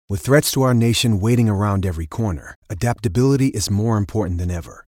With threats to our nation waiting around every corner, adaptability is more important than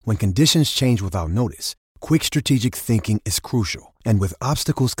ever. When conditions change without notice, quick strategic thinking is crucial. And with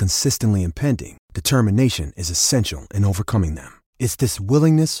obstacles consistently impending, determination is essential in overcoming them. It's this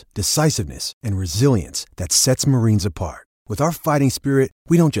willingness, decisiveness, and resilience that sets Marines apart. With our fighting spirit,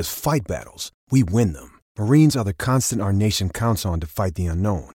 we don't just fight battles, we win them. Marines are the constant our nation counts on to fight the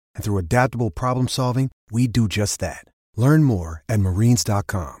unknown. And through adaptable problem solving, we do just that. Learn more at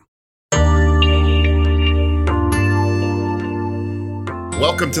marines.com.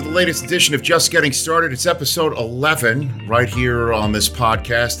 Welcome to the latest edition of Just Getting Started. It's episode 11 right here on this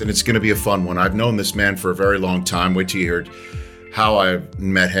podcast, and it's going to be a fun one. I've known this man for a very long time. Wait till you hear how I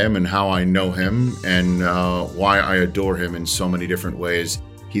met him and how I know him and why I adore him in so many different ways.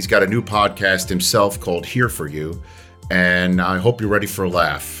 He's got a new podcast himself called Here For You, and I hope you're ready for a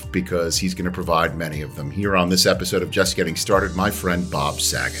laugh because he's going to provide many of them. Here on this episode of Just Getting Started, my friend Bob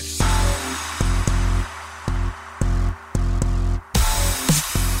Saget.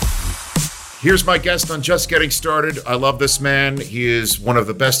 Here's my guest on Just Getting Started. I love this man. He is one of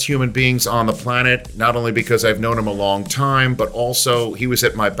the best human beings on the planet, not only because I've known him a long time, but also he was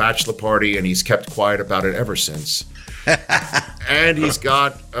at my bachelor party and he's kept quiet about it ever since. And he's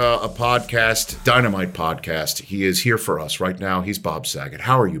got a podcast, Dynamite Podcast. He is here for us right now. He's Bob Saget.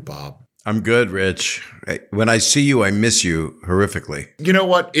 How are you, Bob? I'm good, Rich. When I see you, I miss you horrifically. You know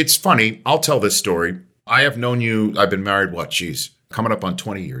what? It's funny. I'll tell this story. I have known you. I've been married, coming up on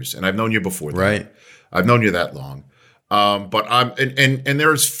 20 years, and I've known you before that. Right. I've known you that long. But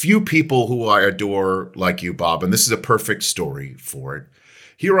there's few people who I adore like you, Bob, and this is a perfect story for it.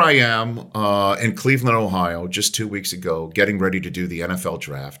 Here I am in Cleveland, Ohio, just 2 weeks ago, getting ready to do the NFL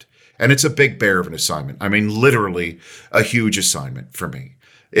draft. And it's a big bear of an assignment. I mean, literally a huge assignment for me.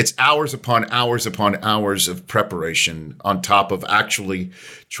 It's hours upon hours upon hours of preparation on top of actually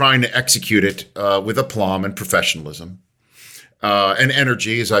trying to execute it with aplomb and professionalism. And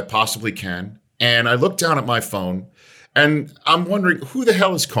energy as I possibly can. And I look down at my phone and I'm wondering who the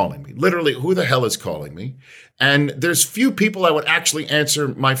hell is calling me? Literally, who the hell is calling me? And there's few people I would actually answer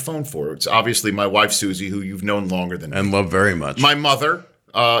my phone for. It's obviously my wife, Susie, who you've known longer than me. And love very much. My mother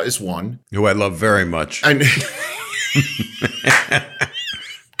is one. Who I love very much. And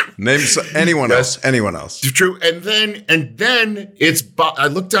Name anyone else. Anyone else. True. And then it's I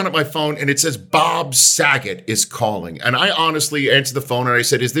look down at my phone and it says Bob Saget is calling. And I honestly answered the phone and I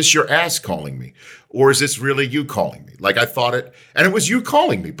said, is this your ass calling me? Or is this really you calling me? Like I thought it. And it was you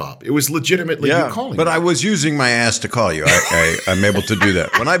calling me, Bob. It was legitimately you calling me. But I was using my ass to call you. I'm able to do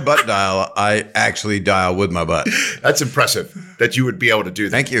that. When I butt dial, I actually dial with my butt. That's impressive that you would be able to do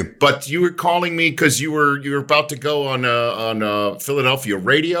that. Thank you. But you were calling me because you were about to go on Philadelphia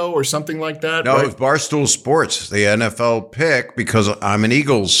radio or something like that? No, right? It was Barstool Sports, the NFL pick, because I'm an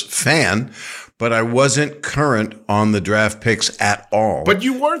Eagles fan. But I wasn't current on the draft picks at all. But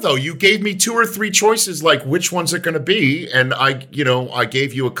you were, though. You gave me 2 or 3 choices, like which ones are going to be. And I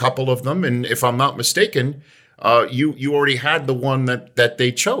gave you a couple of them. And if I'm not mistaken, you already had the one that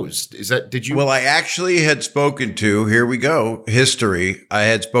they chose. Did you? Well, I actually had spoken to, here we go, history. I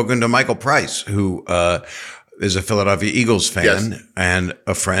had spoken to Michael Price, who is a Philadelphia Eagles fan and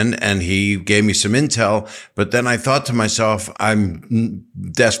a friend, and he gave me some intel. But then I thought to myself, I'm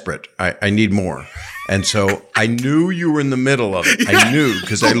desperate. I need more. And so I knew you were in the middle of it. I knew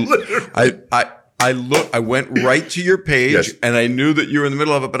because I went right to your page and I knew that you were in the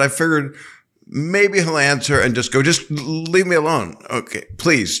middle of it, but I figured maybe he'll answer and just leave me alone. Okay,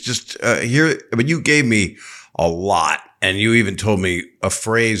 please just here. But you gave me a lot, and you even told me a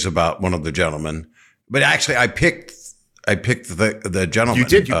phrase about one of the gentlemen. But actually, I picked the gentleman. You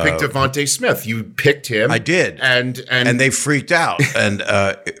did. You picked Devontae Smith. You picked him. I did. And they freaked out, and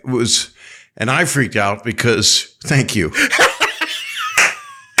I freaked out because thank you.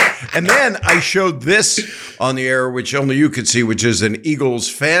 And then I showed this on the air, which only you could see, which is an Eagles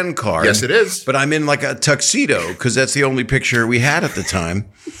fan card. Yes, it is. But I'm in like a tuxedo because that's the only picture we had at the time,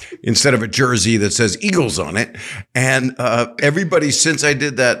 instead of a jersey that says Eagles on it. And everybody, since I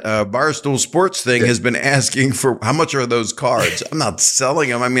did that Barstool Sports thing, has been asking for how much are those cards? I'm not selling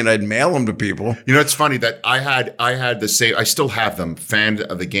them. I mean, I'd mail them to people. You know, it's funny that I had the same. I still have them, fan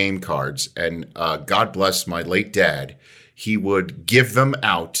of the game cards. And God bless my late dad. He would give them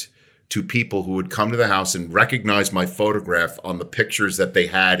out to people who would come to the house and recognize my photograph on the pictures that they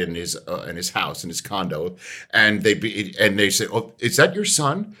had in his house, in his condo, and they say, "Oh, is that your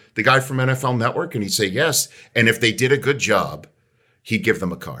son, the guy from NFL Network?" And he'd say, "Yes." And if they did a good job, he'd give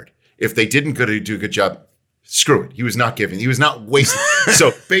them a card. If they didn't do a good job, Screw it. He was not giving. He was not wasting.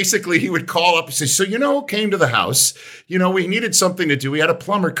 So basically he would call up and say, so, came to the house, we needed something to do. We had a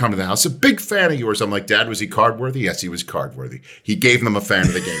plumber come to the house, a big fan of yours. I'm like, Dad, was he card worthy? Yes, he was card worthy. He gave them a fan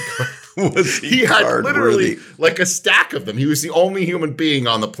of the game card. He had literally like a stack of them. He was the only human being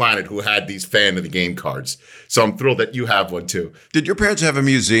on the planet who had these fan of the game cards. So I'm thrilled that you have one too. Did your parents have a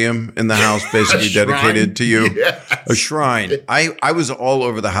museum in the house basically dedicated to you? Yes. A shrine. I was all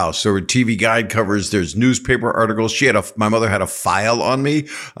over the house. There were TV guide covers. There's newspaper articles. My mother had a file on me.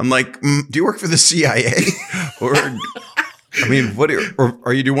 I'm like, do you work for the CIA? Or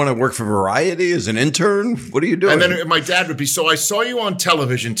or do you want to work for Variety as an intern? What are you doing? And then my dad would be, so I saw you on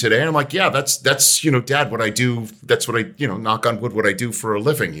television today. And I'm like, yeah, that's Dad, what I do. That's what I, knock on wood, what I do for a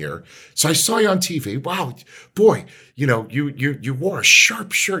living here. So I saw you on TV. Wow, boy, you wore a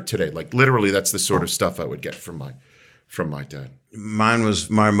sharp shirt today. Like literally, that's the sort of stuff I would get from my dad. Mine was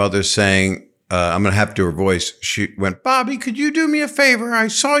my mother saying, I'm going to have to do her voice. She went, Bobby, could you do me a favor? I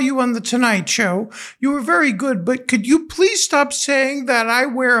saw you on The Tonight Show. You were very good, but could you please stop saying that I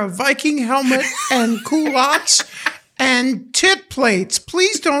wear a Viking helmet and culottes and tit plates?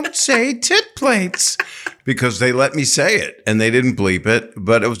 Please don't say tit plates. Because they let me say it and they didn't bleep it,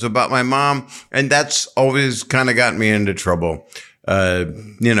 but it was about my mom. And that's always kind of got me into trouble.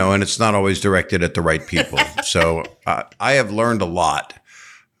 And it's not always directed at the right people. So I have learned a lot.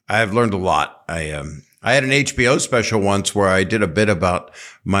 I had an HBO special once where I did a bit about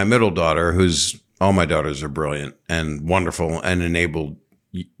my middle daughter, all my daughters are brilliant and wonderful and enabled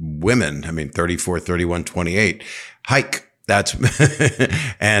women. 34, 31, 28. Hike. That's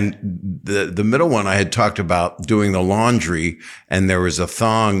and the middle one I had talked about doing the laundry, and there was a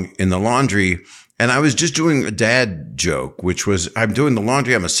thong in the laundry. And I was just doing a dad joke, which was, I'm doing the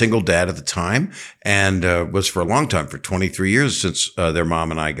laundry. I'm a single dad at the time and was for a long time, for 23 years since their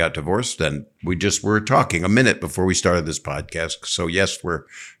mom and I got divorced. And we just were talking a minute before we started this podcast. So yes, we're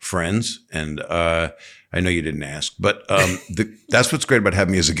friends. And I know you didn't ask, but that's what's great about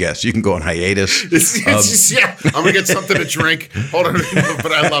having me as a guest. You can go on hiatus. I'm going to get something to drink. Hold on.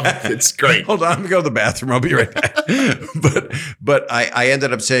 But I love it. It's great. Hold on. I'm going to go to the bathroom. I'll be right back. But I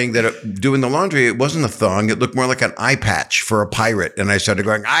ended up saying that doing the laundry, it wasn't a thong. It looked more like an eye patch for a pirate. And I started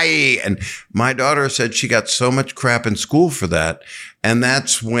going, aye. And my daughter said she got so much crap in school for that. And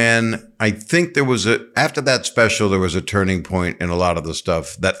that's when I think after that special, there was a turning point in a lot of the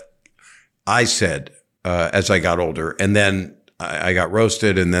stuff that I said as I got older. And then I got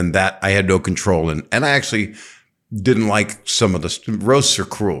roasted, and then that I had no control. And I actually didn't like some of the roasts are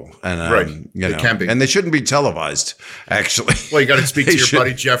cruel. And, right. They can be. And they shouldn't be televised, actually. Well, you got to speak to your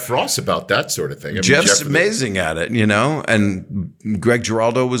buddy Jeff Ross about that sort of thing. Jeff's amazing at it, and Greg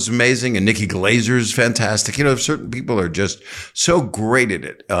Giraldo was amazing, and Nikki Glazer's fantastic. Certain people are just so great at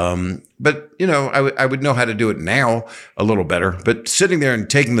it. But, I would know how to do it now a little better. But sitting there and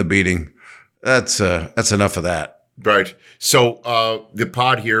taking the beating, that's enough of that. Right. So the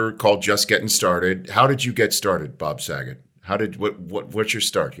pod here called Just Getting Started. How did you get started, Bob Saget? What's your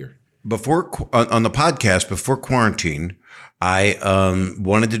start here? On the podcast, before quarantine, I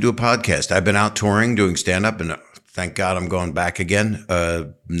wanted to do a podcast. I've been out touring, doing stand-up, and thank God I'm going back again.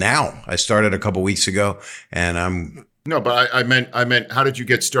 Now I started a couple weeks ago, and I'm. No, but I meant, how did you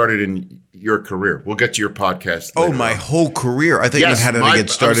get started in your career? We'll get to your podcast later my on. Whole career. I think how to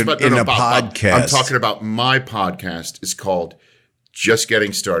get started in a podcast. I'm talking about my podcast. It's called Just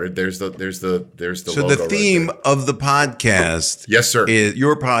Getting Started. There's the So logo the theme right of the podcast, yes, sir, is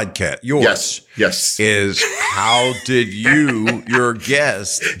your podcast. Yours, yes, is how did your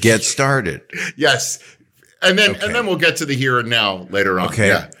guest get started? Yes. And then we'll get to the here and now later on. Okay.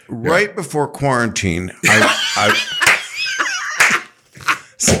 Yeah. Right before quarantine, I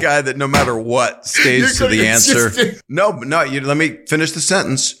it's a guy that no matter what stays to the answer. No, let me finish the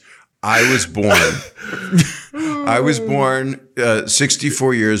sentence. I was born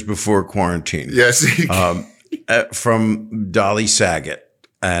 64 years before quarantine. Yes. From Dolly Saget.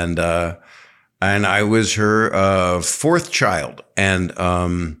 And I was her fourth child. And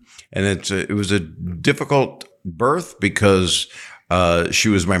it was a difficult birth because she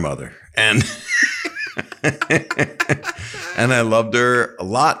was my mother. And and I loved her a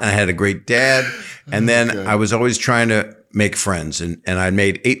lot. And I had a great dad. And then I was always trying to make friends. And I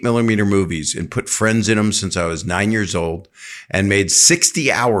made 8mm movies and put friends in them since I was 9 years old, and made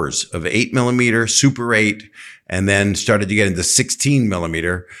 60 hours of 8mm, Super 8, and then started to get into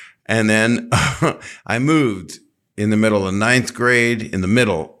 16mm. And then I moved in the middle of ninth grade,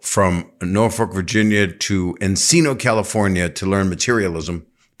 from Norfolk, Virginia to Encino, California to learn materialism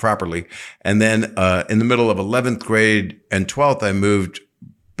properly. And then in the middle of 11th grade and 12th, I moved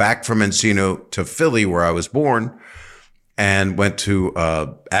back from Encino to Philly, where I was born, and went to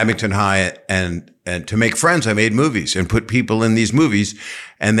Abington High. And to make friends, I made movies and put people in these movies.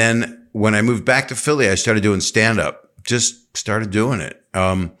 And then when I moved back to Philly, I started doing stand-up. Just started doing it.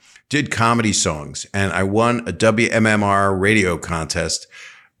 Did comedy songs, and I won a WMMR radio contest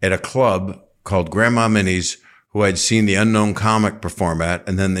at a club called Grandma Minnie's, who I'd seen the Unknown Comic perform at.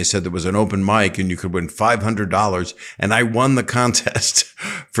 And then they said there was an open mic and you could win $500. And I won the contest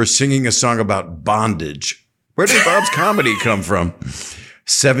for singing a song about bondage. Where did Bob's comedy come from?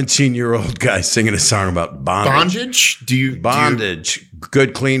 17-year-old guy singing a song about bondage. Bondage.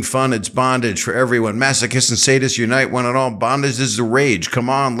 Good, clean fun. It's bondage for everyone. Masochists and sadists unite one and all. Bondage is the rage. Come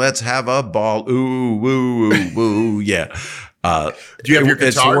on, let's have a ball. Ooh, woo, woo, woo. Yeah. Do you have your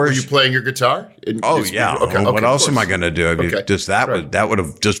guitar? Were you playing your guitar? Yeah. Okay, what else am I going to do? I mean, just that would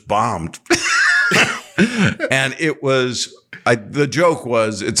have just bombed. And it was, the joke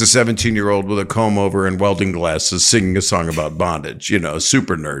was, it's a 17-year-old with a comb over and welding glasses singing a song about bondage,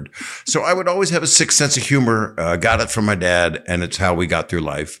 super nerd. So I would always have a sick sense of humor. Got it from my dad, and it's how we got through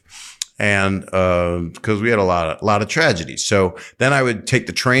life. And because we had a lot of tragedies. So then I would take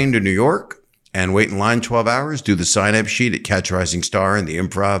the train to New York and wait in line 12 hours, do the sign-up sheet at Catch a Rising Star and the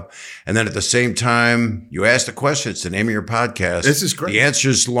Improv. And then at the same time, you ask the question. It's the name of your podcast. This is great. The answer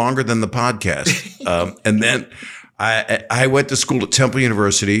is longer than the podcast. And then I went to school at Temple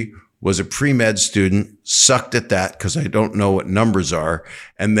University, was a pre-med student, sucked at that because I don't know what numbers are.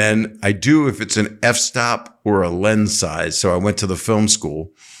 And then I do if it's an f-stop or a lens size. So I went to the film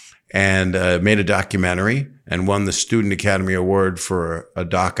school and made a documentary and won the Student Academy Award for a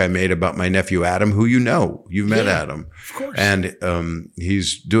doc I made about my nephew, Adam, who you've met Adam. Of course. And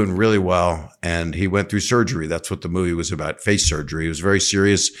he's doing really well. And he went through surgery. That's what the movie was about, face surgery. It was a very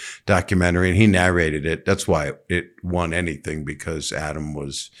serious documentary, and he narrated it. That's why it won anything, because Adam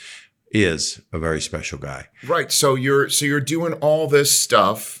is a very special guy. Right. So you're doing all this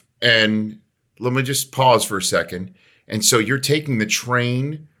stuff, and let me just pause for a second. And so you're taking the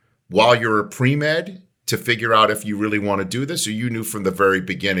train while you're a pre-med to figure out if you really want to do this, or you knew from the very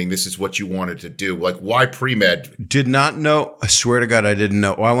beginning this is what you wanted to do? Like, why pre-med? Did not know. I swear to God, I didn't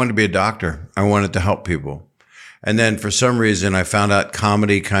know. Well, I wanted to be a doctor. I wanted to help people. And then for some reason, I found out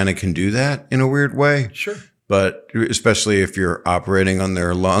comedy kind of can do that in a weird way. Sure. But especially if you're operating on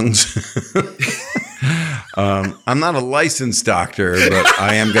their lungs. I'm not a licensed doctor, but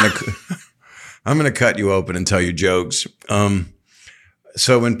I'm going to cut you open and tell you jokes.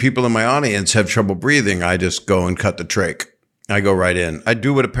 So when people in my audience have trouble breathing, I just go and cut the trach. I go right in. I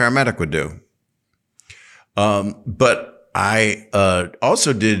do what a paramedic would do. But I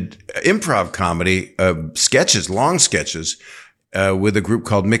also did improv comedy, sketches, long sketches, with a group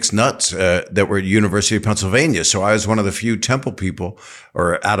called Mixed Nuts that were at University of Pennsylvania. So I was one of the few Temple people,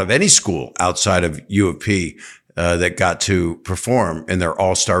 or out of any school outside of U of P, that got to perform in their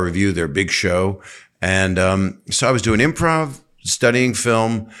all-star review, their big show. And so I was doing improv, studying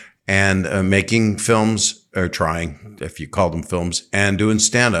film, and making films, or trying, if you call them films, and doing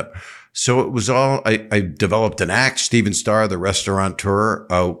stand-up. So it was all, I developed an act. Steven Starr, the restaurateur,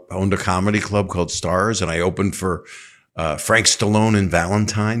 owned a comedy club called Stars, and I opened for Frank Stallone and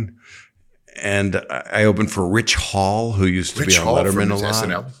Valentine. And I opened for Rich Hall, who used to be on Letterman a lot.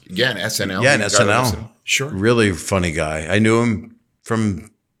 SNL. Again, SNL. Yeah, and SNL. Sure. Really funny guy. I knew him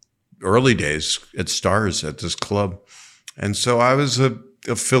from early days at Stars at this club. And so I was a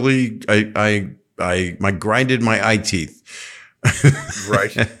Philly, I grinded my eye teeth.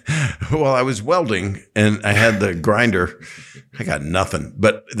 Right. Well, I was welding and I had the grinder. I got nothing,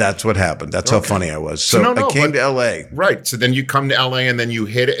 but that's what happened. That's how funny I was. So I came to LA. Right. So then you come to LA and then you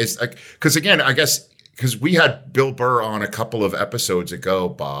hit it. It's like, because again, I guess, because we had Bill Burr on a couple of episodes ago,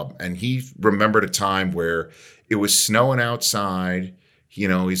 Bob, and he remembered a time where it was snowing outside.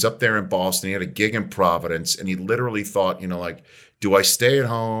 He's up there in Boston. He had a gig in Providence, and he literally thought, do I stay at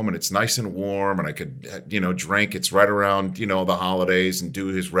home and it's nice and warm and I could, drink? It's right around, the holidays and do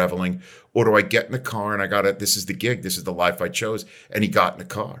his reveling, or do I get in the car and this is the gig. This is the life I chose. And he got in the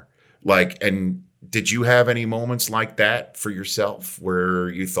car. And did you have any moments like that for yourself where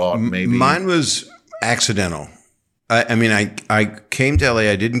you thought maybe? Mine was accidental. I came to LA.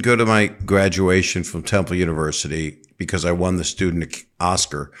 I didn't go to my graduation from Temple University because I won the student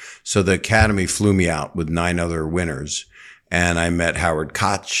Oscar. So the Academy flew me out with 9 other winners. And I met Howard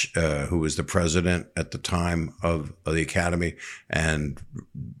Koch, who was the president at the time of the Academy and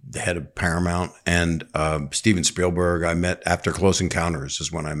the head of Paramount, and Steven Spielberg. I met after Close Encounters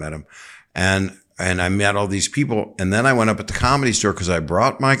is when I met him. And I met all these people. And then I went up at the Comedy Store because I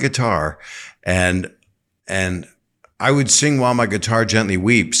brought my guitar and I would sing while my guitar gently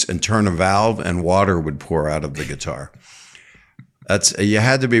weeps and turn a valve and water would pour out of the guitar. You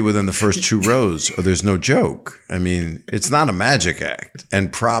had to be within the first 2 rows or there's no joke. I mean, it's not a magic act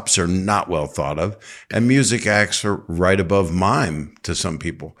and props are not well thought of and music acts are right above mime to some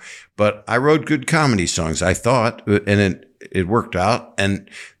people. But I wrote good comedy songs, I thought, and it worked out. And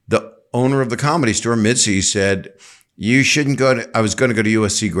the owner of the Comedy Store, Mitzi, said, you shouldn't go I was going to go to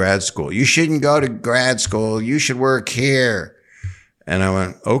USC grad school. You shouldn't go to grad school. You should work here. And I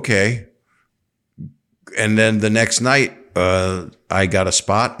went, okay. And then the next night, I got a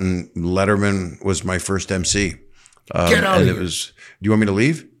spot and Letterman was my first MC. Get out of here. Do you want me to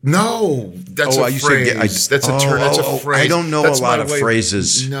leave? No, that's a phrase. That's a phrase. I don't know a lot of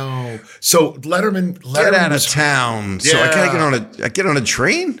phrases. No. So Letterman get out of town. Yeah. So I get on a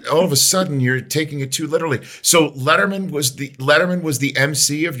train? All of a sudden you're taking it too literally. So Letterman was the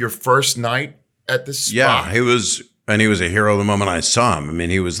MC of your first night at the spot. Yeah, he was. And he was a hero the moment I saw him. I mean,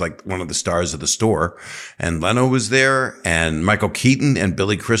 he was like one of the stars of the store. And Leno was there, and Michael Keaton and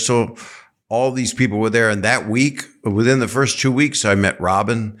Billy Crystal. All these people were there. And that week, within the first 2 weeks, I met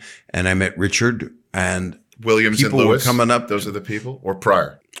Robin and I met Richard and Williams and Lewis were coming up. Those are the people, or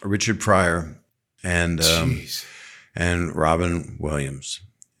Pryor? Richard Pryor and Robin Williams.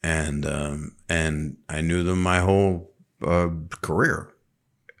 And I knew them my whole career.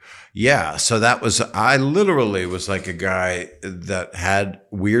 Yeah, so I literally was like a guy that had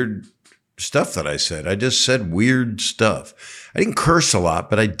weird stuff that I said. I just said weird stuff. I didn't curse a lot,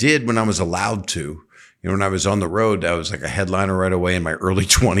 but I did when I was allowed to. You know, when I was on the road, I was like a headliner right away in my early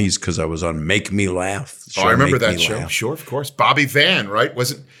 20s because I was on Make Me Laugh. Oh, I remember that show. Sure, of course. Bobby Van, right?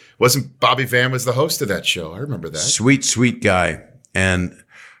 Wasn't Bobby Van was the host of that show? I remember that. Sweet, sweet guy. And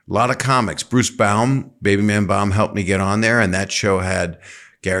a lot of comics. Bruce Baum, Baby Man Baum helped me get on there, and that show had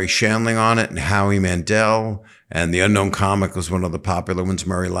Gary Shandling on it and Howie Mandel, and the unknown comic was one of the popular ones,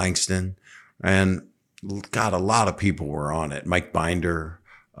 Murray Langston. And God, a lot of people were on it. Mike Binder,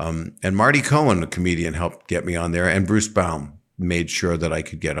 and Marty Cohen, a comedian, helped get me on there, and Bruce Baum made sure that I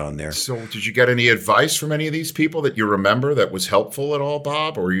could get on there. So did you get any advice from any of these people that you remember that was helpful at all,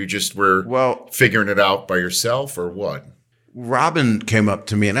 Bob? Or you just were figuring it out by yourself, or what? Robin came up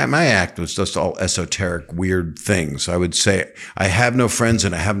to me, and my act was just all esoteric, weird things. I would say, I have no friends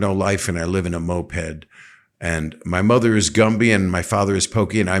and I have no life and I live in a moped. And my mother is Gumby and my father is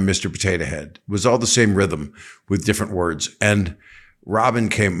Pokey and I'm Mr. Potato Head. It was all the same rhythm with different words. And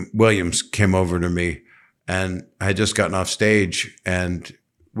Williams came over to me, and I had just gotten off stage. And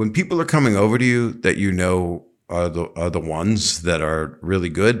when people are coming over to you that you know are the ones that are really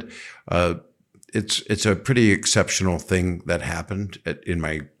good, it's a pretty exceptional thing that happened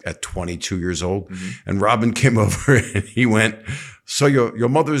at 22 years old. Mm-hmm. And Robin came over and he went, so your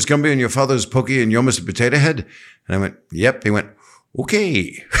mother is Gumby and your father is Pokey and you're Mr. Potato Head? And I went, yep. He went,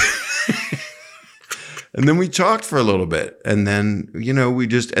 okay. And then we talked for a little bit. And then,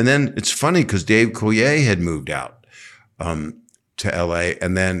 and then it's funny because Dave Coulier had moved out to LA.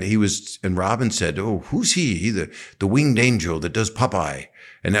 And then and Robin said, oh, who's he? He the winged angel that does Popeye.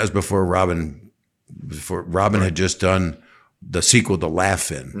 And that was before Robin had just done the sequel to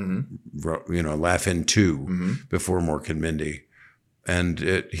Laugh-In, Laugh-In 2 before Mork and Mindy. And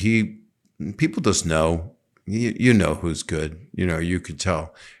people just know, you know who's good. You could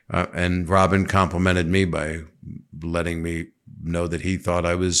tell. And Robin complimented me by letting me know that he thought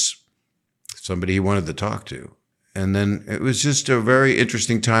I was somebody he wanted to talk to. And then it was just a very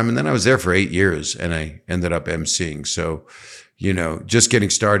interesting time. And then I was there for 8 years and I ended up emceeing. So, just getting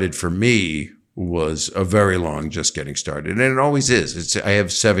started for me was a very long just getting started. And it always is. I have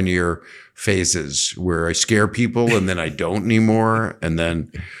 7-year phases where I scare people and then I don't anymore. And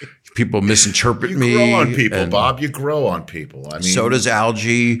then people misinterpret me. You grow on people, Bob. You grow on people. I mean, so does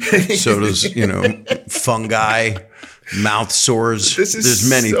algae. So does, fungi, mouth sores. There's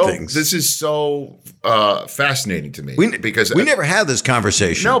many things. This is so fascinating to me because we never had this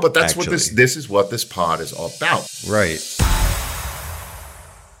conversation. No, but that's what this is what this pod is all about. Right.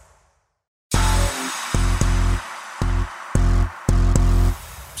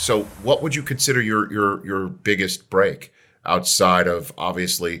 So what would you consider your biggest break outside of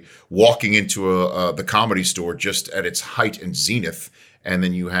obviously walking into the Comedy Store just at its height and zenith, and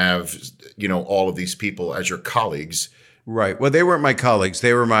then you have all of these people as your colleagues, Right. Well, they weren't my colleagues.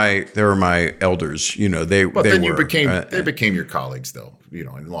 They were my elders. You know, But they then were. they became your colleagues, though. You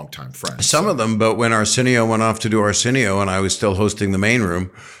know, and longtime friends. Some of them, but when Arsenio went off to do Arsenio and I was still hosting the main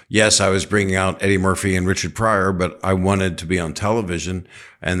room, yes, I was bringing out Eddie Murphy and Richard Pryor, but I wanted to be on television.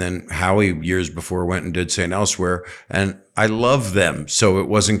 And then Howie, years before, went and did St. Elsewhere. And I love them. So it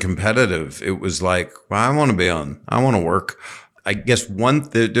wasn't competitive. It was like, well, I want to be on. I want to work. I guess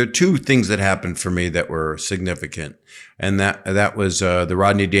there are two things that happened for me that were significant. And that was the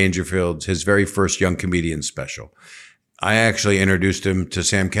Rodney Dangerfield, his very first young comedian special. I actually introduced him to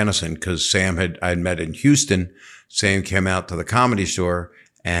Sam Kinison because I'd met in Houston. Sam came out to the Comedy Store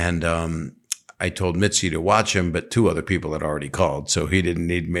and I told Mitzi to watch him, but two other people had already called, so he didn't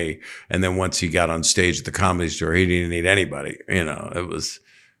need me. And then once he got on stage at the Comedy Store, he didn't need anybody. You know, it was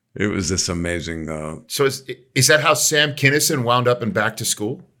this amazing. So is that how Sam Kinison wound up in Back to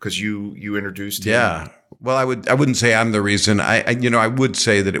School? Because you introduced him? Yeah. Well, I wouldn't say I'm the reason. I would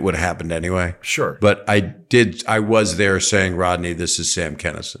say that it would have happened anyway. Sure. But I was there saying, Rodney, this is Sam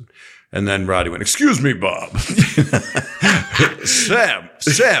Kinison. And then Rodney went, excuse me, Bob. Sam,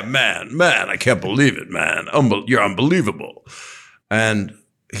 man, I can't believe it, man. You're unbelievable. And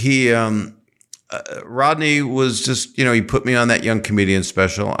Rodney was just, he put me on that young comedian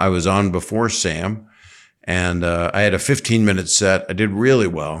special. I was on before Sam and I had a 15-minute set. I did really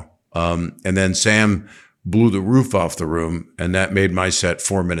well. And then Sam blew the roof off the room, and that made my set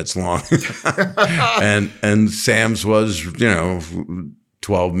 4 minutes long. and Sam's was,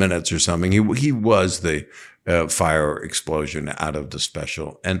 12 minutes or something. He was the fire explosion out of the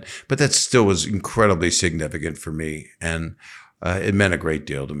special, but that still was incredibly significant for me, and it meant a great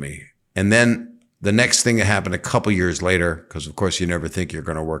deal to me. And then the next thing that happened a couple years later, because of course you never think you're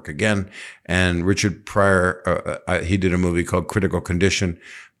going to work again, and Richard Pryor, he did a movie called Critical Condition.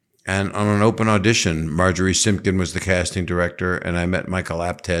 And on an open audition, Marjorie Simpkin was the casting director, and I met Michael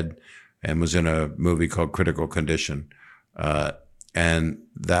Apted and was in a movie called Critical Condition. And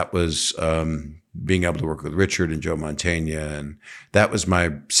that was being able to work with Richard and Joe Mantegna, and that was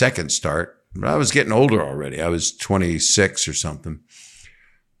my second start. But I was getting older already. I was 26 or something.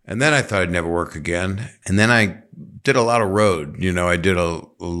 And then I thought I'd never work again. And then I did a lot of road. I did a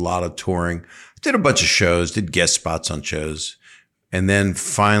lot of touring. I did a bunch of shows, did guest spots on shows. And then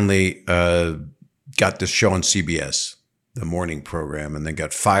finally got this show on CBS, the morning program, and then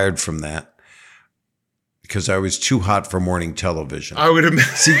got fired from that because I was too hot for morning television. I would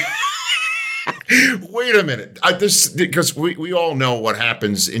imagine. Wait a minute. Because we all know what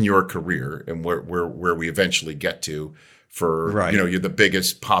happens in your career and where we eventually get to for, right. You're the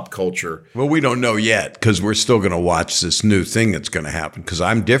biggest pop culture. Well, we don't know yet because we're still going to watch this new thing that's going to happen because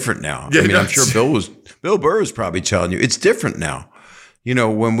I'm different now. Yeah, I'm sure Bill Burr was probably telling you it's different now.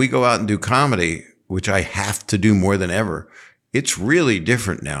 When we go out and do comedy, which I have to do more than ever, it's really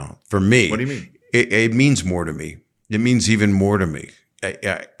different now for me. What do you mean? It means more to me. It means even more to me.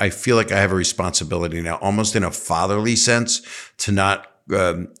 I feel like I have a responsibility now, almost in a fatherly sense, to not,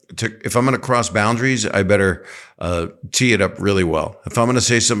 if I'm going to cross boundaries, I better tee it up really well. If I'm going to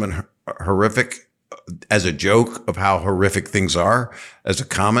say something horrific as a joke of how horrific things are, as a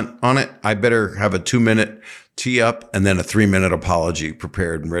comment on it, I better have a 2-minute tee up and then a 3-minute apology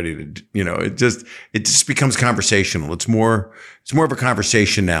prepared and ready to, it just becomes conversational. It's more of a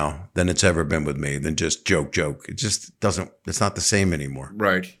conversation now than it's ever been with me than just joke. It just it's not the same anymore.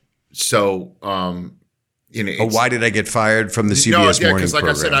 Right. So, why did I get fired from the CBS morning program? Because like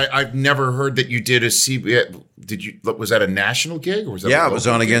I said, I've never heard that you did a CBS. Was that a national gig or was that? Yeah, it was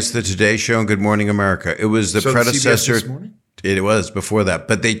on Against the Today Show and Good Morning America. It was the predecessor. CBS This Morning? It was before that,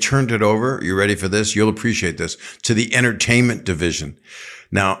 but they turned it over. You ready for this? You'll appreciate this, to the entertainment division.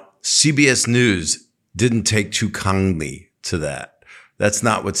 Now, CBS News didn't take too kindly to that. That's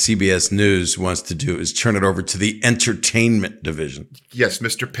not what CBS News wants to do, is turn it over to the entertainment division. Yes,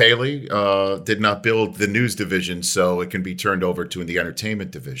 Mr. Paley did not build the news division, so it can be turned over to the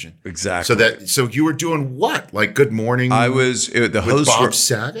entertainment division. Exactly. So you were doing what? Like Good Morning? I was the host. Bob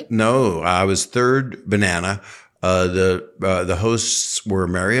Saget? No, I was third banana. The hosts were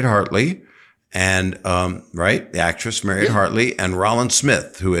Mariette Hartley and, the actress Mariette Hartley and Rollin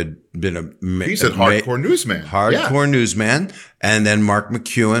Smith, who had been he's a hardcore newsman. Hardcore newsman. And then Mark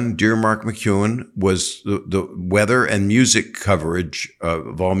McEwen, dear Mark McEwen, was the weather and music coverage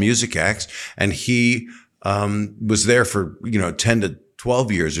of all music acts. And he, was there for, 10 to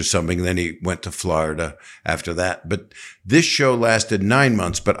 12 years or something. And then he went to Florida after that. But this show lasted 9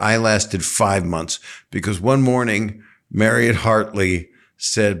 months, but I lasted 5 months because one morning, Mariette Hartley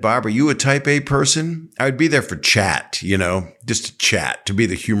said, Bob, are you a type A person? I would be there for chat, just to chat, to be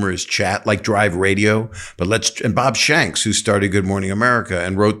the humorous chat, like Drive Radio. And Bob Shanks, who started Good Morning America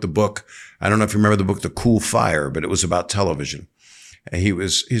and wrote the book. I don't know if you remember the book, The Cool Fire, but it was about television. And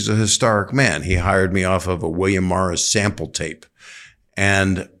he's a historic man. He hired me off of a William Morris sample tape.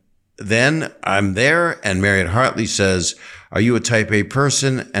 And then I'm there and Mariette Hartley says, are you a type A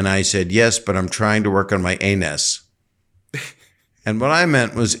person? And I said, yes, but I'm trying to work on my ANES. And what I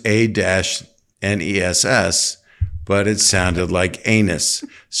meant was A-NESS, but it sounded like anus.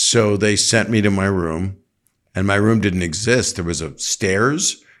 So they sent me to my room, and my room didn't exist. There was a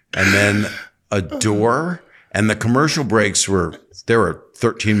stairs and then a door, and the commercial breaks were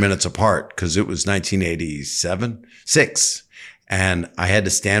 13 minutes apart because it was 1986. And I had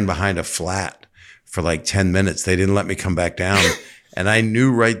to stand behind a flat for like 10 minutes. They didn't let me come back down. And I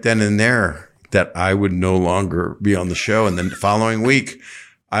knew right then and there that I would no longer be on the show. And then the following week,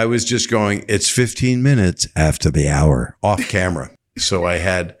 I was just going, it's 15 minutes after the hour off camera. So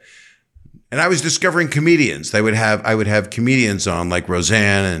and I was discovering comedians. I would have comedians on like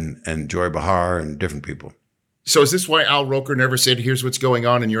Roseanne and Joy Behar and different people. So is this why Al Roker never said, here's what's going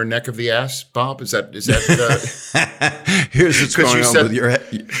on in your neck of the ass, Bob? Is that here's what's going on with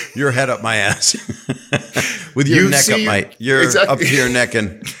your head up my ass. With your neck up up to your neck.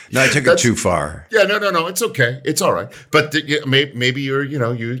 And no, I took it too far. Yeah, no. It's okay. It's all right. But maybe you're a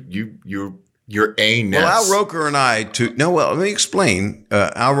nest. Well, Al Roker and I let me explain.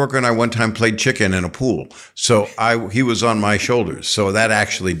 Al Roker and I one time played chicken in a pool. So he was on my shoulders. So that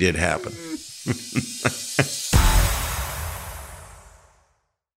actually did happen.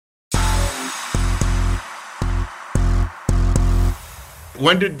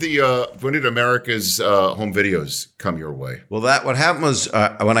 When did America's Home Videos come your way? Well, what happened was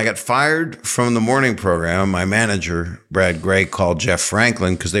when I got fired from the morning program, my manager, Brad Gray, called Jeff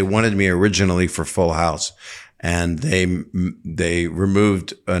Franklin because they wanted me originally for Full House. And they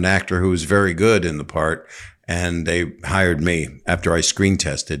removed an actor who was very good in the part, and they hired me after I screen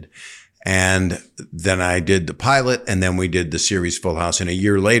tested. And then I did the pilot, and then we did the series Full House. And a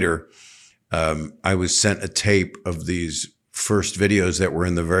year later, I was sent a tape of these first videos that were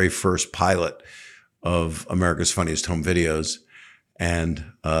in the very first pilot of America's Funniest Home Videos.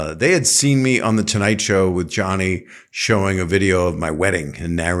 And they had seen me on The Tonight Show with Johnny showing a video of my wedding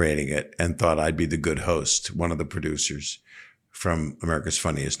and narrating it and thought I'd be the good host, one of the producers from America's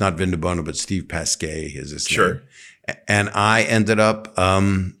Funniest. Not Vin DeBona, but Steve Pasquet is his name. And I ended up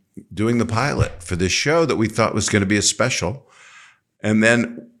doing the pilot for this show that we thought was going to be a special. And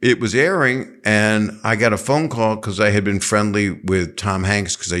then it was airing, and I got a phone call because I had been friendly with Tom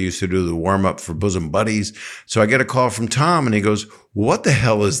Hanks because I used to do the warm-up for Bosom Buddies. So I get a call from Tom, and he goes, what the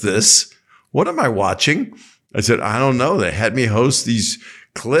hell is this? What am I watching? I said, I don't know. They had me host these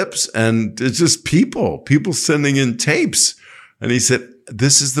clips, and it's just people sending in tapes. And he said,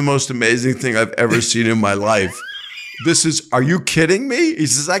 this is the most amazing thing I've ever seen in my life. Are you kidding me? He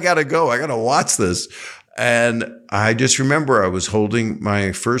says, I got to go. I got to watch this. And I just remember I was holding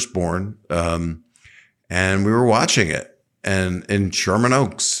my firstborn, and we were watching it and in Sherman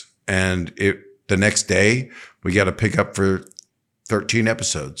Oaks. And the next day we got to pick up for 13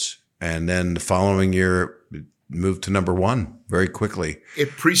 episodes. And then the following year it moved to number 1 very quickly.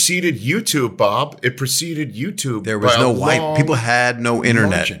 It preceded YouTube, Bob. It preceded YouTube. There was no people had no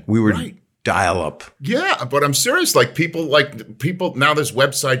internet. Margin. We were dial up. Yeah, but I'm serious. People now there's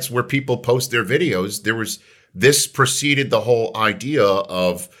websites where people post their videos. This preceded the whole idea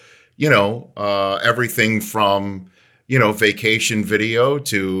of, everything from, vacation video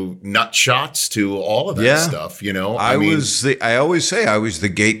to nut shots to all of that stuff, I always say I was the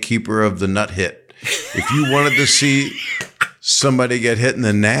gatekeeper of the nut hit. If you wanted to see somebody get hit in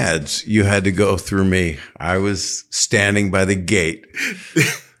the nads, you had to go through me. I was standing by the gate.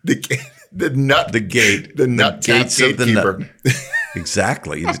 The nut gates of the nut.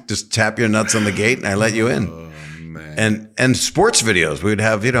 Exactly. You just tap your nuts on the gate and I let you in. Oh, man. And sports videos, we'd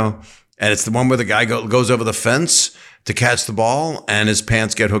have, and it's the one where the guy goes over the fence to catch the ball and his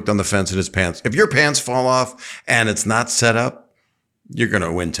pants get hooked on the fence and his pants. If your pants fall off and it's not set up, you're going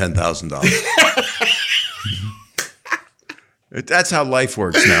to win $10,000. That's how life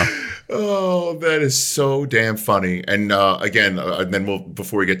works now. Oh, that is so damn funny. And again, then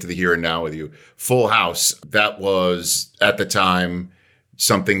before we get to the here and now with you, Full House, that was at the time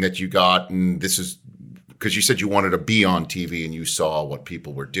something that you got. And this is because you said you wanted to be on TV and you saw what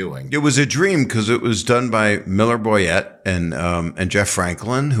people were doing. It was a dream because it was done by Miller Boyett and Jeff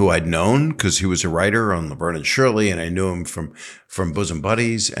Franklin, who I'd known because he was a writer on Laverne and Shirley, and I knew him from Bosom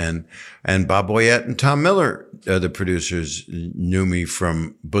Buddies, and Bob Boyett and Tom Miller, the producers, knew me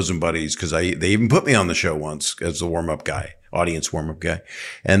from Bosom Buddies because they even put me on the show once as the audience warm-up guy.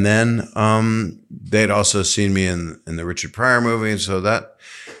 And then they'd also seen me in the Richard Pryor movie, and so that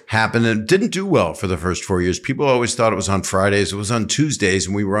happened. It didn't do well for the first 4 years. People always thought it was on Fridays. It was on Tuesdays,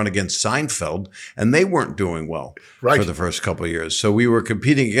 and we were on against Seinfeld, and they weren't doing well for the first couple of years. So we were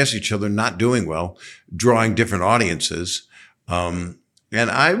competing against each other, not doing well, drawing different audiences. And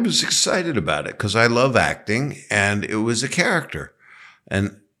I was excited about it because I love acting, and it was a character.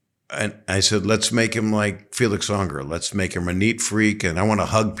 And I said, let's make him like Felix Unger. Let's make him a neat freak. And I want to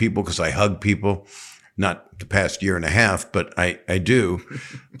hug people because I hug people. Not the past year and a half, but I do.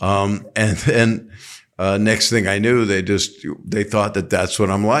 And then next thing I knew, they thought that that's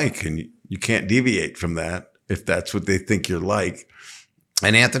what I'm like. And you can't deviate from that if that's what they think you're like.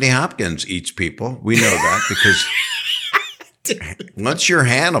 And Anthony Hopkins eats people. We know that because once you're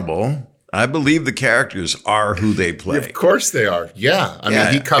Hannibal, I believe the characters are who they play. Of course they are. Yeah. I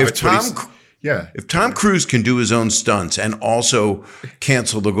mean, he covets If Tom Cruise can do his own stunts and also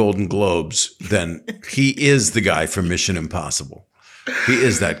cancel the Golden Globes, then he is the guy from Mission Impossible. He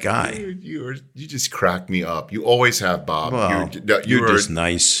is that guy. You just crack me up. You always have, Bob. Well, you're just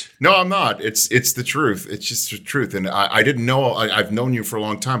nice. No, I'm not. It's the truth. It's just the truth. And I didn't know. I've known you for a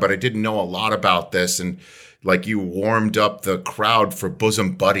long time, but I didn't know a lot about this. And like you warmed up the crowd for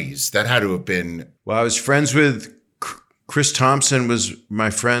Bosom Buddies. That had to have been. Well, I was friends with Chris Thompson, was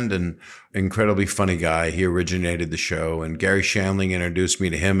my friend and incredibly funny guy. He originated the show, and Gary Shandling introduced me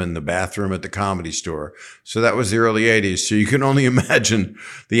to him in the bathroom at the Comedy Store. So that was the early 80s. So you can only imagine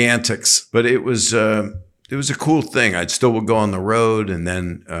the antics, but it was a cool thing. I'd still would go on the road, and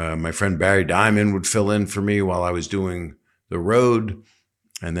then my friend Barry Diamond would fill in for me while I was doing the road,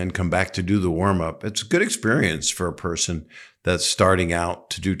 and then come back to do the warm-up. It's a good experience for a person that's starting out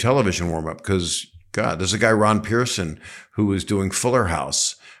to do television warm-up because, God, there's a guy, Ron Pearson, who was doing Fuller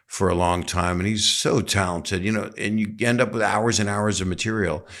House for a long time, and he's so talented, and you end up with hours and hours of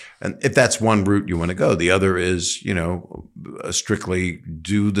material. And if that's one route you want to go, the other is, strictly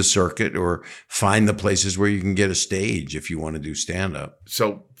do the circuit or find the places where you can get a stage if you want to do stand-up.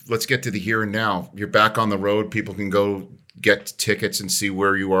 So let's get to the here and now. You're back on the road. People can go get tickets and see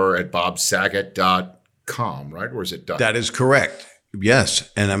where you are at bobsaget.com, right? Or is it? That is correct.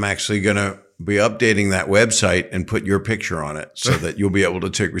 Yes. And I'm actually going to be updating that website and put your picture on it so that you'll be able to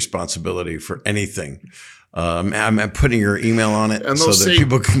take responsibility for anything. I'm putting your email on it so that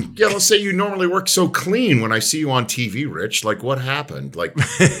people can. Yeah, they'll say you normally work so clean when I see you on TV, Rich. Like, what happened? Like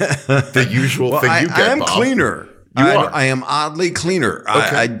the usual thing you get, I am Bob. Cleaner. I am oddly cleaner.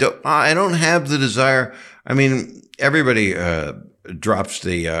 Okay. I don't have the desire. I mean, everybody drops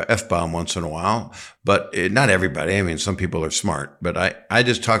the F-bomb once in a while, but not everybody. I mean, some people are smart, but I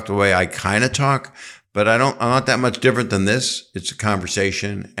just talk the way I kind of talk, but I'm not that much different than this. It's a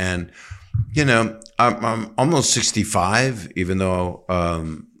conversation. And, I'm almost 65, even though,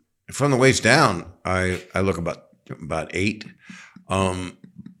 from the waist down, I look about 8.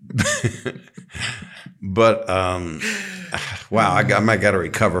 But, wow, I might got to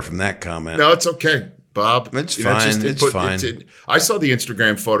recover from that comment. No, it's okay, Bob. It's fine. It's fine. I saw the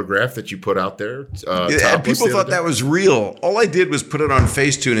Instagram photograph that you put out there. People thought that was real. All I did was put it on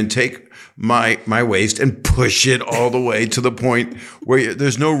Facetune and take my waist and push it all the way to the point where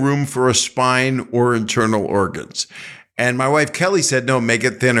there's no room for a spine or internal organs. And my wife, Kelly, said, no, make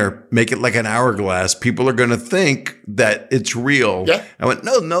it thinner. Make it like an hourglass. People are going to think that it's real. Yeah. I went,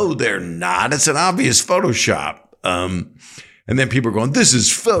 no, they're not. It's an obvious Photoshop. And then people are going, this is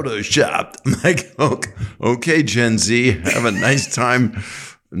Photoshopped. I'm like, okay, Gen Z, have a nice time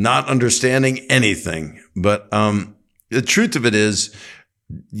not understanding anything. But the truth of it is,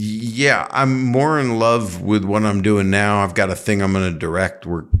 yeah, I'm more in love with what I'm doing now. I've got a thing I'm going to direct.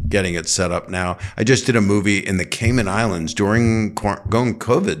 We're getting it set up now. I just did a movie in the Cayman Islands during going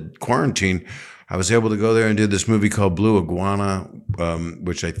COVID quarantine. I was able to go there and do this movie called Blue Iguana,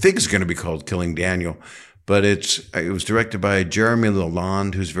 which I think is going to be called Killing Daniel. But it was directed by Jeremy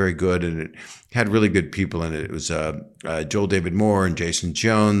Lalonde, who's very good, and it had really good people in it. It was Joel David Moore and Jason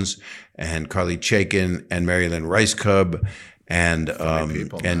Jones and Carly Chaikin and Marilyn Rice Cub and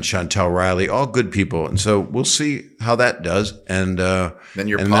Chantel Riley, all good people. And so we'll see how that does. And then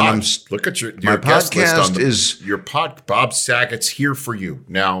your look at your my guest podcast list Bob Saget's here for you.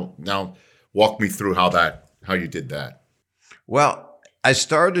 Now walk me through how you did that. Well, I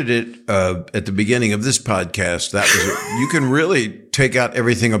started it at the beginning of this podcast. That was you can really take out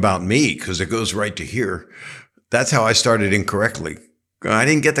everything about me because it goes right to here. That's how I started incorrectly. I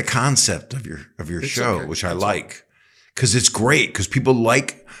didn't get the concept of your show, okay, which I like because it's great because people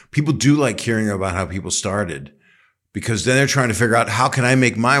do like hearing about how people started because then they're trying to figure out how can I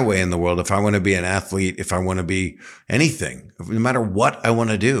make my way in the world if I want to be an athlete, if I want to be anything, no matter what I want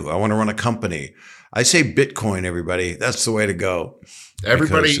to do. I want to run a company. I say Bitcoin, everybody. That's the way to go.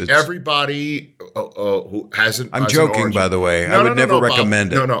 Everybody who hasn't. I'm joking, by the way. I would never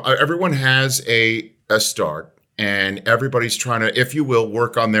recommend it. No. Everyone has a start, and everybody's trying to, if you will,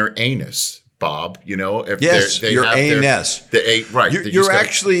 work on their anus, Bob. You know, if your anus. Right. You're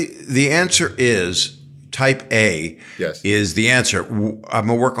actually the answer is type A. Yes, is the answer. I'm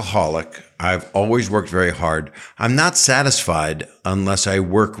a workaholic. I've always worked very hard. I'm not satisfied unless I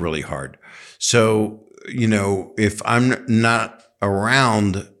work really hard. So, you know, if I'm not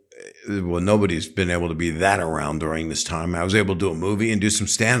around, well, nobody's been able to be that around during this time. I was able to do a movie and do some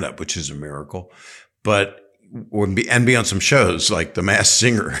stand-up, which is a miracle, but be on some shows like The Masked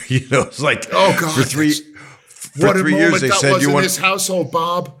Singer. You know, it's like, oh God, for three years they said you want in this household,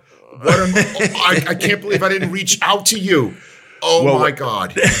 Bob. I can't believe I didn't reach out to you. Oh my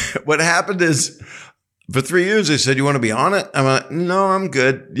God! What happened is, for 3 years, they said, you want to be on it? I'm like, no, I'm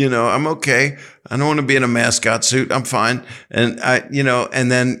good. You know, I'm okay. I don't want to be in a mascot suit. I'm fine. And and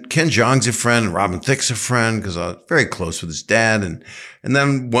then Ken Jeong's a friend, Robin Thicke's a friend because I was very close with his dad. And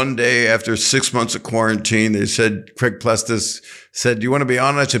then one day after 6 months of quarantine, they said, Craig Plestis said, do you want to be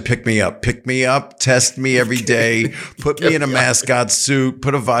on it? I said, pick me up, test me every day, put me in a mascot suit,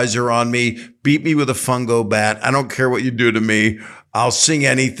 put a visor on me, beat me with a fungo bat. I don't care what you do to me. I'll sing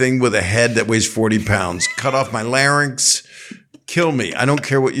anything with a head that weighs 40 pounds. Cut off my larynx. Kill me. I don't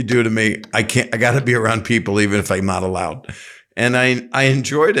care what you do to me. I got to be around people even if I'm not allowed. And I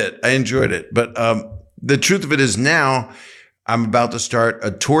enjoyed it. But the truth of it is now I'm about to start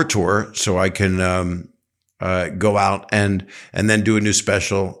a tour so I can go out and then do a new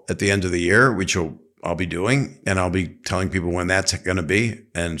special at the end of the year, which I'll be doing, and I'll be telling people when that's going to be,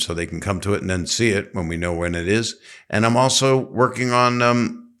 and so they can come to it and then see it when we know when it is. And I'm also working on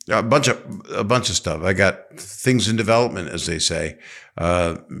a bunch of stuff. I got things in development, as they say,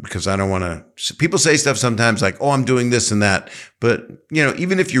 because I don't want to. People say stuff sometimes like, "Oh, I'm doing this and that," but you know,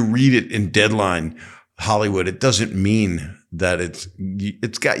 even if you read it in Deadline Hollywood, it doesn't mean that it's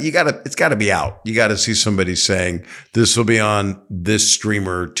got to be out. You got to see somebody saying this will be on this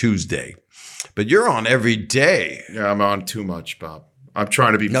streamer Tuesday. But you're on every day. Yeah, I'm on too much, Bob. I'm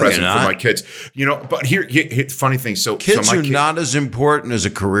trying to be present for my kids. You know, but here funny thing. So kids are not as important as a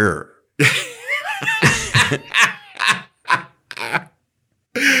career.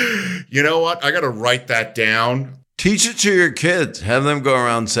 You know what? I got to write that down. Teach it to your kids. Have them go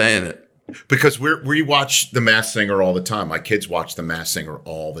around saying it. Because we watch The Masked Singer all the time. My kids watch The Masked Singer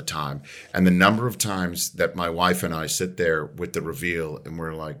all the time. And the number of times that my wife and I sit there with the reveal and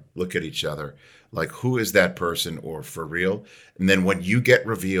we're like, look at each other, like, who is that person or for real? And then when you get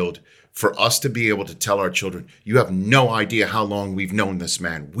revealed, for us to be able to tell our children, you have no idea how long we've known this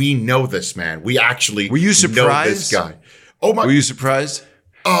man. We know this man. We actually Were you surprised? Know this guy. Oh my! Were you surprised?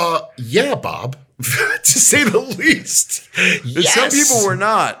 Yeah, Bob. To say the least. Yes. Some people were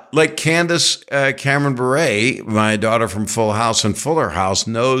not. Like Candace Cameron Bure, my daughter from Full House and Fuller House,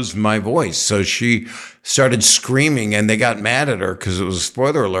 knows my voice. So she started screaming and they got mad at her because it was a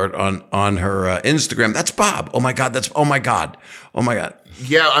spoiler alert on her Instagram. That's Bob. Oh my God. Oh my God. Oh my God.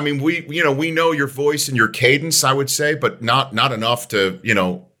 Yeah. I mean, we know your voice and your cadence, I would say, but not enough to,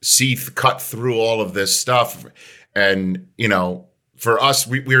 cut through all of this stuff. And, for us,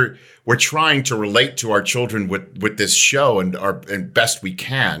 we're trying to relate to our children with this show and best we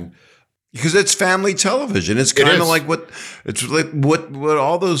can. Because it's family television. It's kind of like what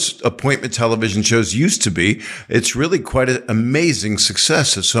all those appointment television shows used to be. It's really quite an amazing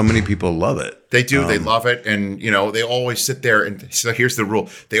success that so many people love it. They do. They love it. And, they always sit there. And so here's the rule.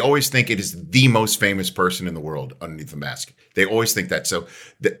 They always think it is the most famous person in the world underneath the mask. They always think that. So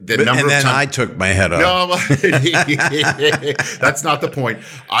the number of times. And then I took my head off. No, that's not the point.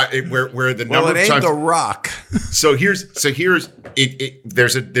 Where the number of times. Well, it ain't The Rock. So here's it.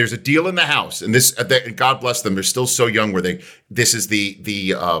 There's a deal in the house, and this. God bless them. They're still so young. This is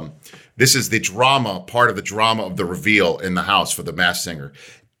the drama, part of the drama of the reveal in the house for The Masked Singer.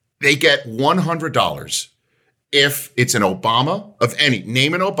 They get $100 if it's an Obama of any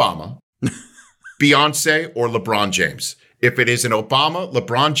name, an Obama, Beyonce or LeBron James. If it is an Obama,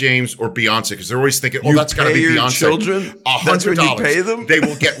 LeBron James, or Beyonce, because they're always thinking, that's got to be Beyonce. Children? $100. That's when you pay them? They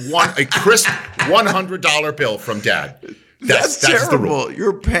will get a crisp $100 bill from Dad. That's the rule.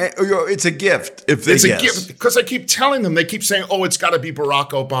 terrible. It's a gift if they It's guess. a gift because I keep telling them. They keep saying, "Oh, it's got to be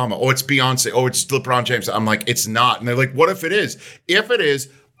Barack Obama. Oh, it's Beyonce. Oh, it's LeBron James." I'm like, "It's not." And they're like, "What if it is? If it is,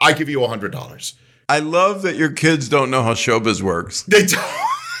 I give you $100." I love that your kids don't know how showbiz works. They don't.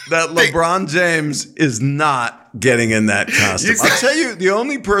 That LeBron James is not getting in that costume. I'll tell you, the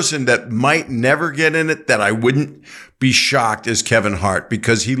only person that might never get in it that I wouldn't be shocked is Kevin Hart,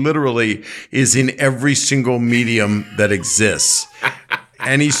 because he literally is in every single medium that exists.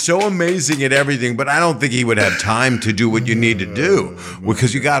 And he's so amazing at everything, but I don't think he would have time to do what you need to do,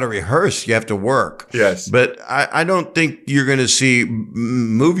 because you got to rehearse, you have to work. Yes. But I don't think you're going to see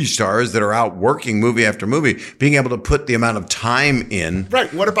movie stars that are out working movie after movie being able to put the amount of time in.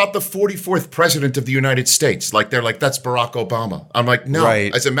 Right. What about the 44th president of the United States? Like, they're like, that's Barack Obama. I'm like, no.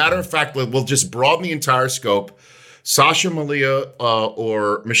 Right. As a matter of fact, we'll just broaden the entire scope. Sasha Malia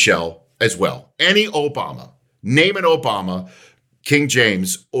or Michelle as well. Any Obama. Name an Obama. King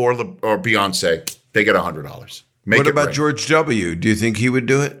James or Beyonce, they get $100. What about George W.? Do you think he would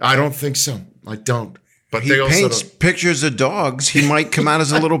do it? I don't think so. I don't. But He they also paints don't. pictures of dogs. He might come out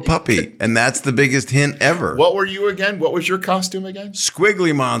as a little puppy, and that's the biggest hint ever. What were you again? What was your costume again?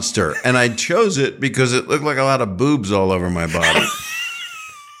 Squiggly monster, and I chose it because it looked like a lot of boobs all over my body.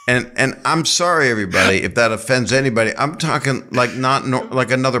 And I'm sorry, everybody, if that offends anybody. I'm talking like like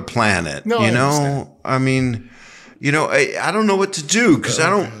another planet. No, you know, I mean. You know, I don't know what to do because I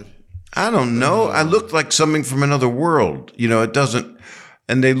don't know. I looked like something from another world. You know, it doesn't.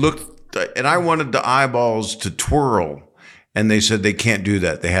 And they looked, and I wanted the eyeballs to twirl, and they said they can't do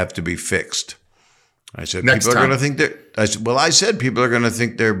that. They have to be fixed. I said people are going to think they're. I said people are going to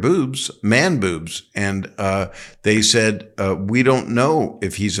think they're boobs, man boobs, and they said we don't know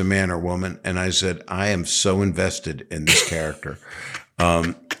if he's a man or woman. And I said I am so invested in this character.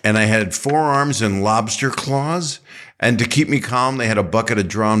 And I had forearms and lobster claws. And to keep me calm, they had a bucket of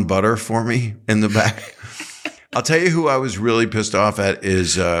drawn butter for me in the back. I'll tell you who I was really pissed off at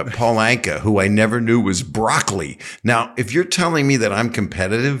is Paul Anka, who I never knew was broccoli. Now, if you're telling me that I'm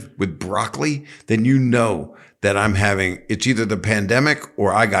competitive with broccoli, then you know that it's either the pandemic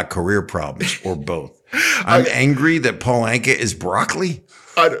or I got career problems or both. I'm angry that Paul Anka is broccoli.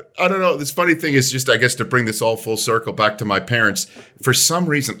 I don't know. This funny thing is just, I guess, to bring this all full circle back to my parents. For some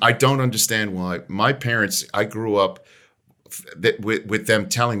reason, I don't understand why. My parents, I grew up with them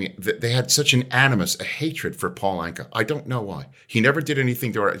telling me that they had such an animus, a hatred for Paul Anka. I don't know why. He never did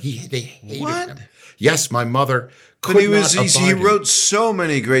anything to her. They hated him. Yes, my mother could not abide he wrote so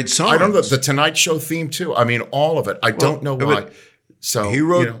many great songs. I don't know. The Tonight Show theme, too. I mean, all of it. I don't know why. So he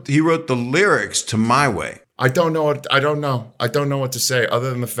wrote the lyrics to My Way. I don't know. I don't know what to say other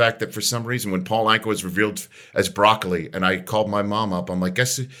than the fact that for some reason when Paul Anka was revealed as broccoli and I called my mom up, I'm like,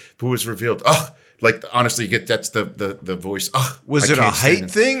 guess who was revealed? Oh, like honestly, that's the voice. Oh, was it a height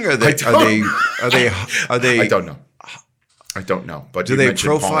thing? Are they? I don't know. I don't know. But do they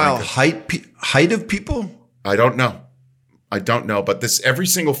profile height of people? I don't know. But every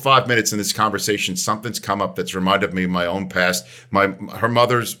single 5 minutes in this conversation, something's come up that's reminded me of my own past. My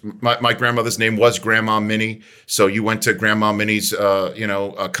grandmother's name was Grandma Minnie. So you went to Grandma Minnie's,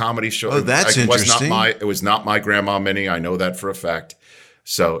 a comedy show. Oh, that's interesting. It was not my Grandma Minnie. I know that for a fact.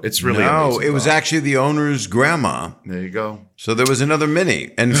 So it's really amazing. No, it was actually the owner's grandma. There you go. So there was another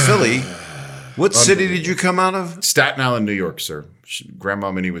Minnie. And Philly, what city did you come out of? Staten Island, New York, sir.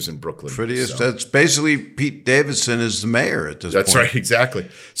 Grandma Minnie was in Brooklyn. Prettiest. So. That's basically Pete Davidson is the mayor at this point. That's right, exactly.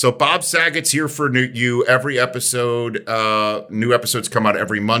 So Bob Saget's here for you every episode. New episodes come out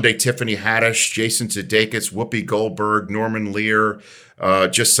every Monday. Tiffany Haddish, Jason Sudeikis, Whoopi Goldberg, Norman Lear.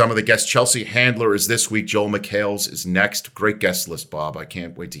 Just some of the guests. Chelsea Handler is this week. Joel McHale's is next. Great guest list, Bob. I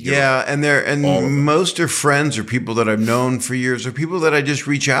can't wait to hear. Yeah, and most are friends or people that I've known for years or people that I just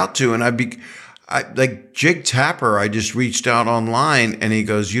reach out to, and like Jake Tapper, I just reached out online and he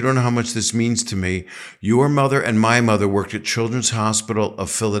goes, you don't know how much this means to me. Your mother and my mother worked at Children's Hospital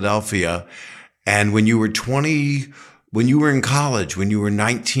of Philadelphia. And when you were in college, when you were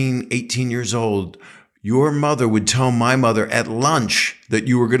 19, 18 years old, your mother would tell my mother at lunch that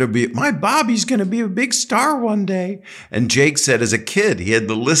you were going to be, my Bobby's going to be a big star one day. And Jake said as a kid, he had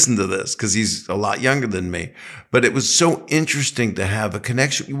to listen to this because he's a lot younger than me. But it was so interesting to have a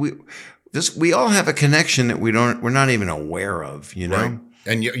connection. We all have a connection that we're not even aware of, you know? Right.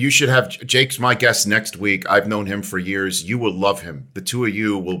 And you should have, Jake's my guest next week. I've known him for years. You will love him. The two of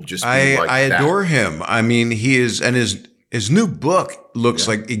you will just be I adore him. I mean, he is, and his new book looks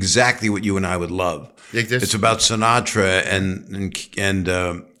like exactly what you and I would love. It's about Sinatra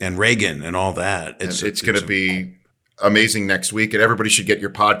and Reagan and all that. It's going to be amazing next week. And everybody should get your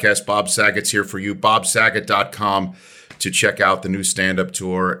podcast. Bob Saget's here for you. BobSaget.com. to check out the new stand-up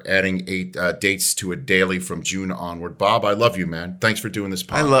tour, adding 8 dates to it daily from June onward. Bob, I love you, man. Thanks for doing this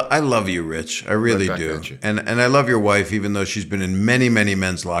podcast. I love you, Rich. I really do. And I love your wife, even though she's been in many, many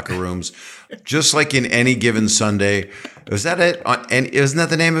men's locker rooms. Just like in Any Given Sunday. Was that it? And isn't that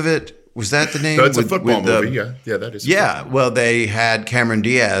the name of it? Was that the name? That's a football movie. Yeah, that is. Yeah. Well, they had Cameron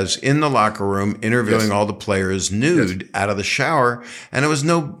Diaz in the locker room interviewing all the players nude out of the shower, and it was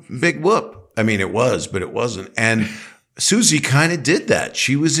no big whoop. I mean, it was, but it wasn't. And Susie kind of did that.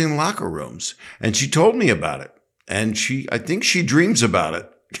 She was in locker rooms, and she told me about it. And I think she dreams about it.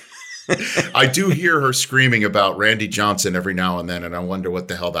 I do hear her screaming about Randy Johnson every now and then, and I wonder what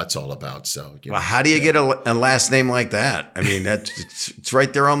the hell that's all about. So, well, how do you get a last name like that? I mean, it's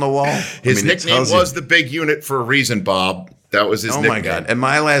right there on the wall. His nickname was the Big Unit for a reason, Bob. That was his nickname. Oh my God! And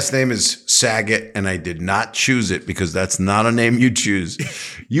my last name is Saget, and I did not choose it because that's not a name you choose.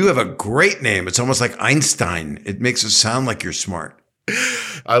 You have a great name. It's almost like Einstein. It makes it sound like you're smart.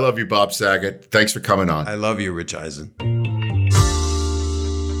 I love you, Bob Saget. Thanks for coming on. I love you, Rich Eisen.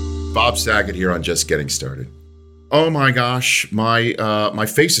 Bob Saget here on Just Getting Started. Oh my gosh, my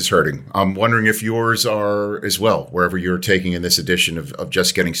face is hurting. I'm wondering if yours are as well, wherever you're taking in this edition of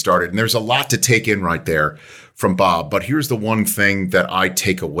Just Getting Started. And there's a lot to take in right there from Bob, but here's the one thing that I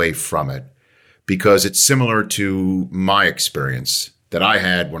take away from it, because it's similar to my experience that I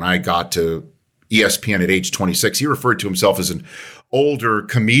had when I got to ESPN at age 26. He referred to himself as an older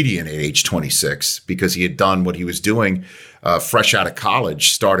comedian at age 26 because he had done what he was doing fresh out of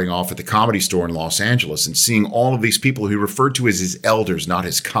college, starting off at the Comedy Store in Los Angeles and seeing all of these people who he referred to as his elders, not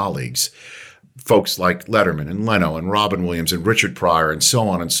his colleagues. Folks like Letterman and Leno and Robin Williams and Richard Pryor and so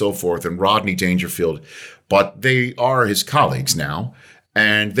on and so forth and Rodney Dangerfield. But they are his colleagues now.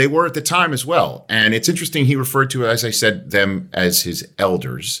 And they were at the time as well. And it's interesting, he referred to, as I said, them as his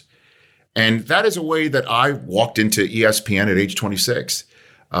elders. And that is a way that I walked into ESPN at age 26,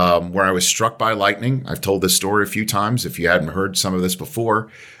 where I was struck by lightning. I've told this story a few times. If you hadn't heard some of this before,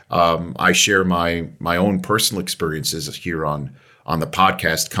 I share my own personal experiences here on the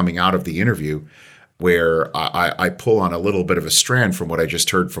podcast coming out of the interview, where I pull on a little bit of a strand from what I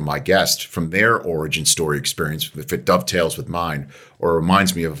just heard from my guest, from their origin story experience, if it dovetails with mine or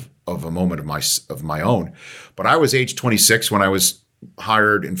reminds me of a moment of my own. But I was age 26 when I was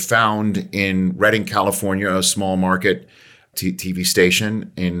hired and found in Redding, California, a small market TV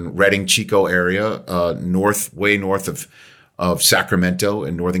station in Redding, Chico area, way north of Sacramento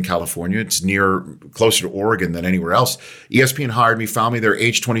in Northern California. It's closer to Oregon than anywhere else. ESPN hired me, found me there,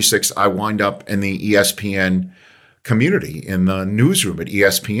 age 26. I wind up in the ESPN community in the newsroom at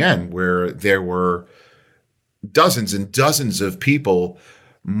ESPN, where there were dozens and dozens of people,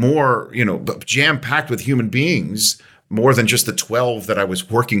 more, jam-packed with human beings, more than just the 12 that I was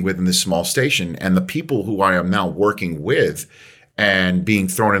working with in this small station. And the people who I am now working with and being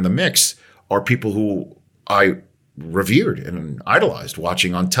thrown in the mix are people who I revered and idolized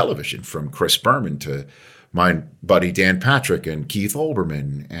watching on television, from Chris Berman to my buddy Dan Patrick and Keith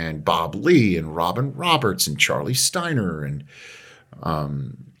Olbermann and Bob Lee and Robin Roberts and Charlie Steiner and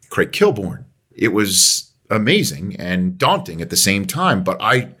Craig Kilborn. It was amazing and daunting at the same time, but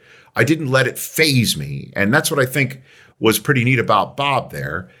I didn't let it faze me. And that's what I think was pretty neat about Bob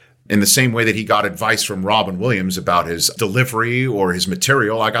there. In the same way that he got advice from Robin Williams about his delivery or his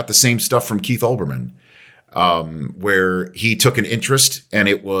material, I got the same stuff from Keith Olbermann, where he took an interest, and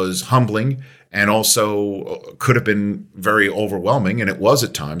it was humbling and also could have been very overwhelming. And it was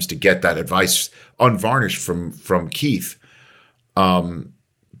at times, to get that advice unvarnished from Keith.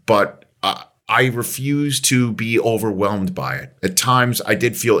 But I refused to be overwhelmed by it. At times I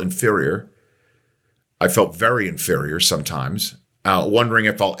did feel inferior. I felt very inferior sometimes, wondering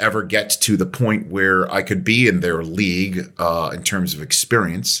if I'll ever get to the point where I could be in their league in terms of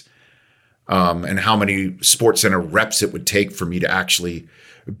experience, and how many SportsCenter reps it would take for me to actually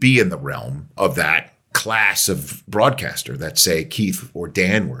be in the realm of that class of broadcaster that, say, Keith or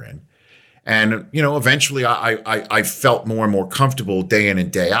Dan were in. And, eventually I felt more and more comfortable day in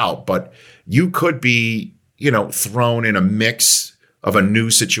and day out. But you could be, thrown in a mix of a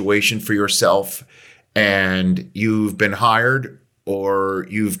new situation for yourself, and you've been hired or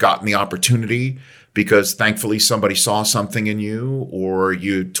you've gotten the opportunity because thankfully somebody saw something in you, or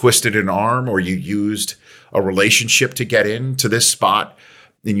you twisted an arm, or you used a relationship to get into this spot.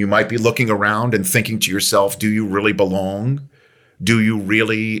 And you might be looking around and thinking to yourself, do you really belong? Do you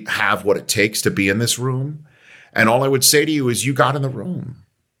really have what it takes to be in this room? And all I would say to you is, you got in the room.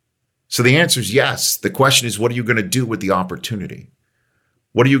 So the answer is yes. The question is, what are you going to do with the opportunity?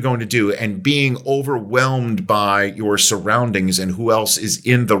 What are you going to do? And being overwhelmed by your surroundings and who else is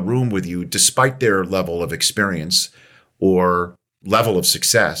in the room with you, despite their level of experience or level of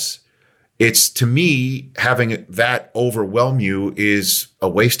success. It's, to me, having that overwhelm you is a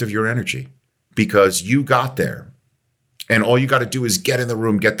waste of your energy, because you got there and all you got to do is get in the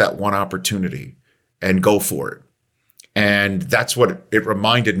room, get that one opportunity and go for it. And that's what it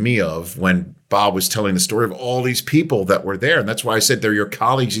reminded me of when Bob was telling the story of all these people that were there. And that's why I said, they're your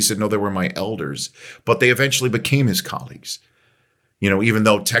colleagues. He said, no, they were my elders, but they eventually became his colleagues, even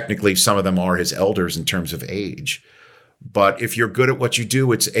though technically some of them are his elders in terms of age. But if you're good at what you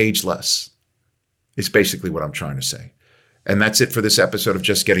do, it's ageless. It's basically what I'm trying to say. And that's it for this episode of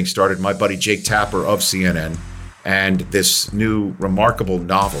Just Getting Started. My buddy Jake Tapper of CNN, and this new remarkable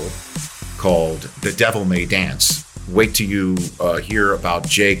novel called The Devil May Dance. Wait till you hear about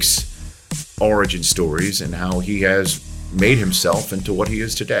Jake's origin stories and how he has made himself into what he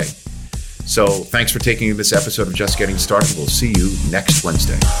is today. So thanks for taking this episode of Just Getting Started. We'll see you next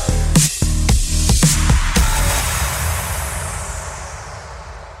Wednesday.